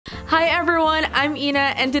Hi everyone, I'm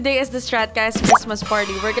Ina and today is the Stratgeist Christmas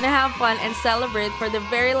party. We're gonna have fun and celebrate for the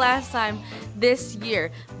very last time this year.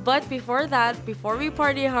 But before that, before we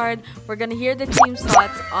party hard, we're gonna hear the team's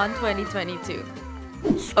thoughts on 2022.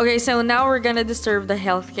 Okay, so now we're gonna disturb the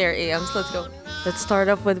healthcare AMs. Let's go. Let's start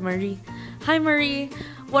off with Marie. Hi Marie,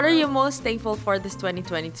 what are you most thankful for this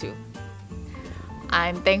 2022?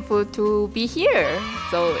 I'm thankful to be here.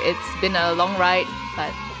 So it's been a long ride,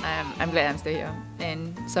 but I'm glad I'm still here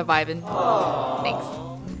and surviving. Aww. Thanks.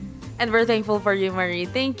 And we're thankful for you, Marie.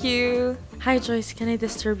 Thank you. Hi Joyce, can I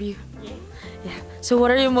disturb you? Yeah. So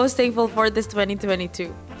what are you most thankful for this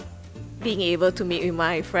 2022? Being able to meet with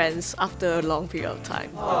my friends after a long period of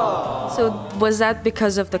time. Aww. So was that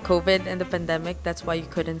because of the COVID and the pandemic? That's why you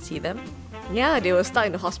couldn't see them? Yeah, they were stuck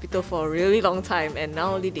in the hospital for a really long time and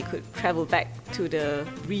now only they could travel back to the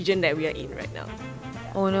region that we are in right now.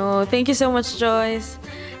 Oh no, thank you so much, Joyce.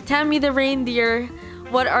 Tammy the reindeer,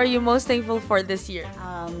 what are you most thankful for this year?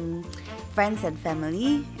 Friends and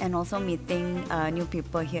family, and also meeting new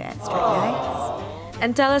people here at Stratgeist.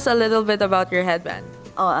 And tell us a little bit about your headband.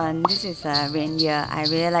 Oh, this is a reindeer. I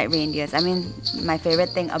really like reindeers. I mean, my favorite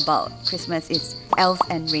thing about Christmas is elves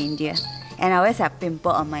and reindeer. And I always have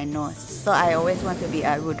pimple on my nose, so I always want to be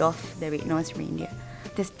a Rudolph the Red-Nosed Reindeer.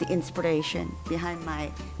 This is the inspiration behind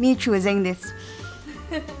me choosing this.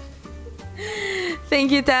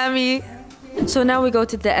 Thank you, Tammy. So now we go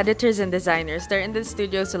to the editors and designers. They're in the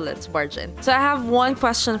studio, so let's barge in. So I have one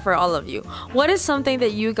question for all of you. What is something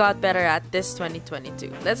that you got better at this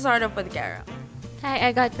 2022? Let's start off with Gara. Hi,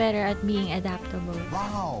 I got better at being adaptable.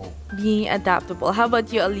 Wow. Being adaptable. How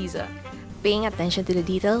about you, Aliza? Paying attention to the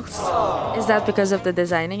details. Is that because of the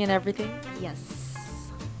designing and everything? Yes.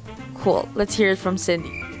 Cool. Let's hear it from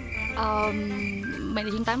Cindy.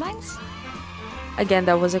 Managing timelines? Again,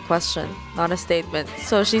 that was a question, not a statement.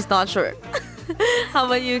 So she's not sure. How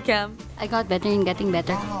about you, Cam? I got better in getting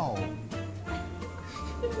better. Wow.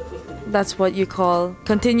 That's what you call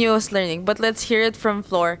continuous learning. But let's hear it from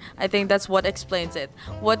Floor. I think that's what explains it.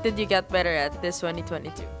 What did you get better at this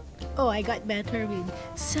 2022? Oh, I got better with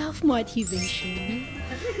self-motivation.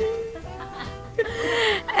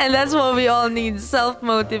 And that's what we all need,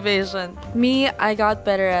 self-motivation. Me, I got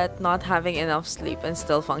better at not having enough sleep and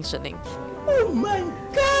still functioning. Oh my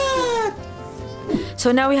God!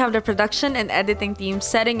 So now we have the production and editing team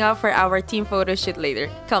setting up for our team photo shoot later.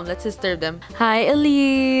 Come, let's disturb them. Hi,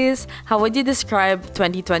 Elise. How would you describe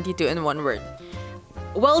 2022 in one word?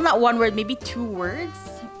 Well, not one word, maybe two words.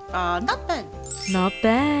 Not bad. Not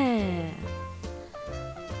bad.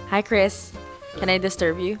 Hi, Chris. Can I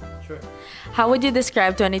disturb you? Sure. How would you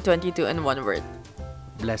describe 2022 in one word?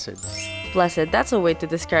 Blessed. Blessed. That's a way to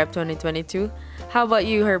describe 2022. How about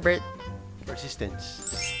you, Herbert?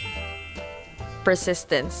 Persistence.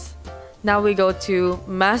 Persistence. Now we go to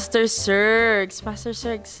Master Sergs. Master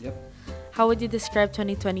Sergs. Yep. How would you describe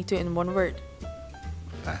 2022 in one word?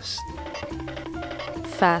 Fast.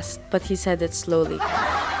 Fast, but he said it slowly.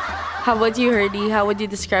 How about you, Herdy? How would you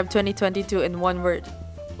describe 2022 in one word?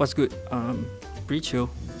 What's good? Pretty chill.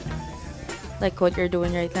 Like what you're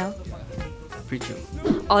doing right now? Pretty chill.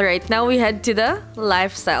 Alright, now we head to the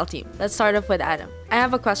lifestyle team. Let's start off with Adam. I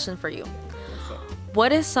have a question for you.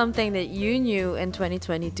 What is something that you knew in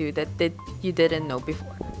 2022 that you didn't know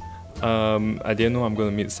before? I didn't know I'm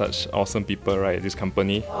going to meet such awesome people right at this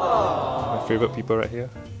company. Aww. My favorite people right here.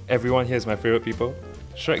 Everyone here is my favorite people.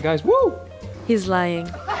 Shrek guys, woo! He's lying.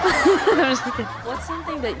 What's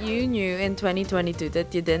something that you knew in 2022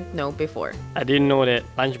 that you didn't know before? I didn't know that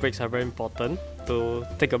lunch breaks are very important. To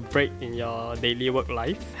take a break in your daily work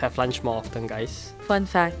life, have lunch more often, guys. Fun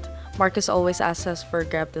fact, Marcus always asks us for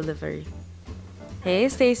Grab delivery. Hey,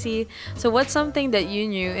 Stacy. So what's something that you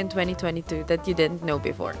knew in 2022 that you didn't know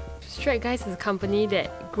before? Stratgeist is a company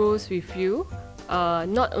that grows with you,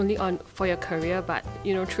 not only for your career, but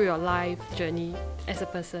through your life journey as a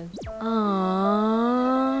person.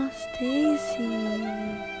 Aww, Stacy.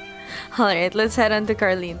 Alright, let's head on to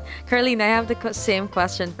Carlene. Carlene, I have the same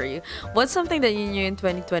question for you. What's something that you knew in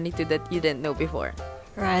 2022 that you didn't know before?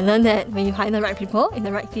 Right, I learned that when you hire the right people in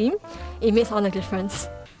the right team, it makes all the difference.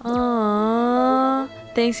 Aww.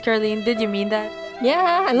 Thanks, Carlene. Did you mean that?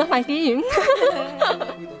 Yeah, I love my team.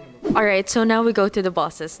 Alright, so now we go to the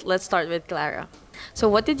bosses. Let's start with Clara. So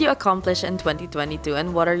what did you accomplish in 2022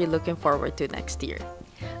 and what are you looking forward to next year?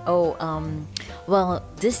 Well,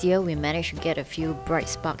 this year we managed to get a few bright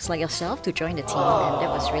sparks like yourself to join the team, and that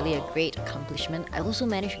was really a great accomplishment. I also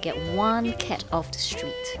managed to get one cat off the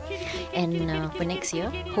street. And for next year,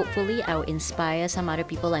 hopefully I'll inspire some other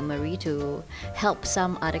people like Marie to help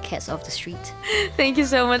some other cats off the street. Thank you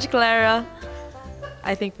so much, Clara.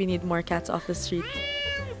 I think we need more cats off the street.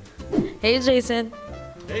 Hey, Jason.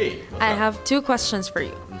 Hey. I have 2 questions for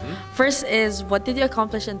you. First is, what did you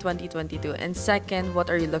accomplish in 2022? And second, what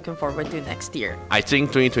are you looking forward to next year? I think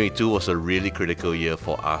 2022 was a really critical year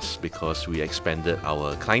for us because we expanded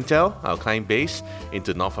our clientele, our client base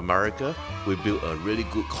into North America. We built a really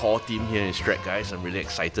good core team here in Stratgeist. I'm really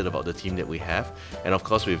excited about the team that we have. And of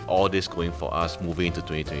course, with all this going for us moving into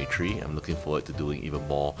 2023, I'm looking forward to doing even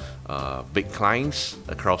more big clients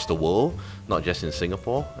across the world, not just in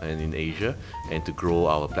Singapore and in Asia, and to grow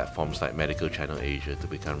our platforms like Medical Channel Asia to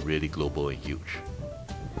become really global and huge.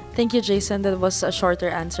 Thank you, Jason. That was a shorter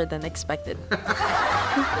answer than expected.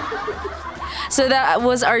 So that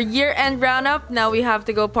was our year-end roundup. Now we have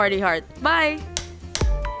to go party hard. Bye!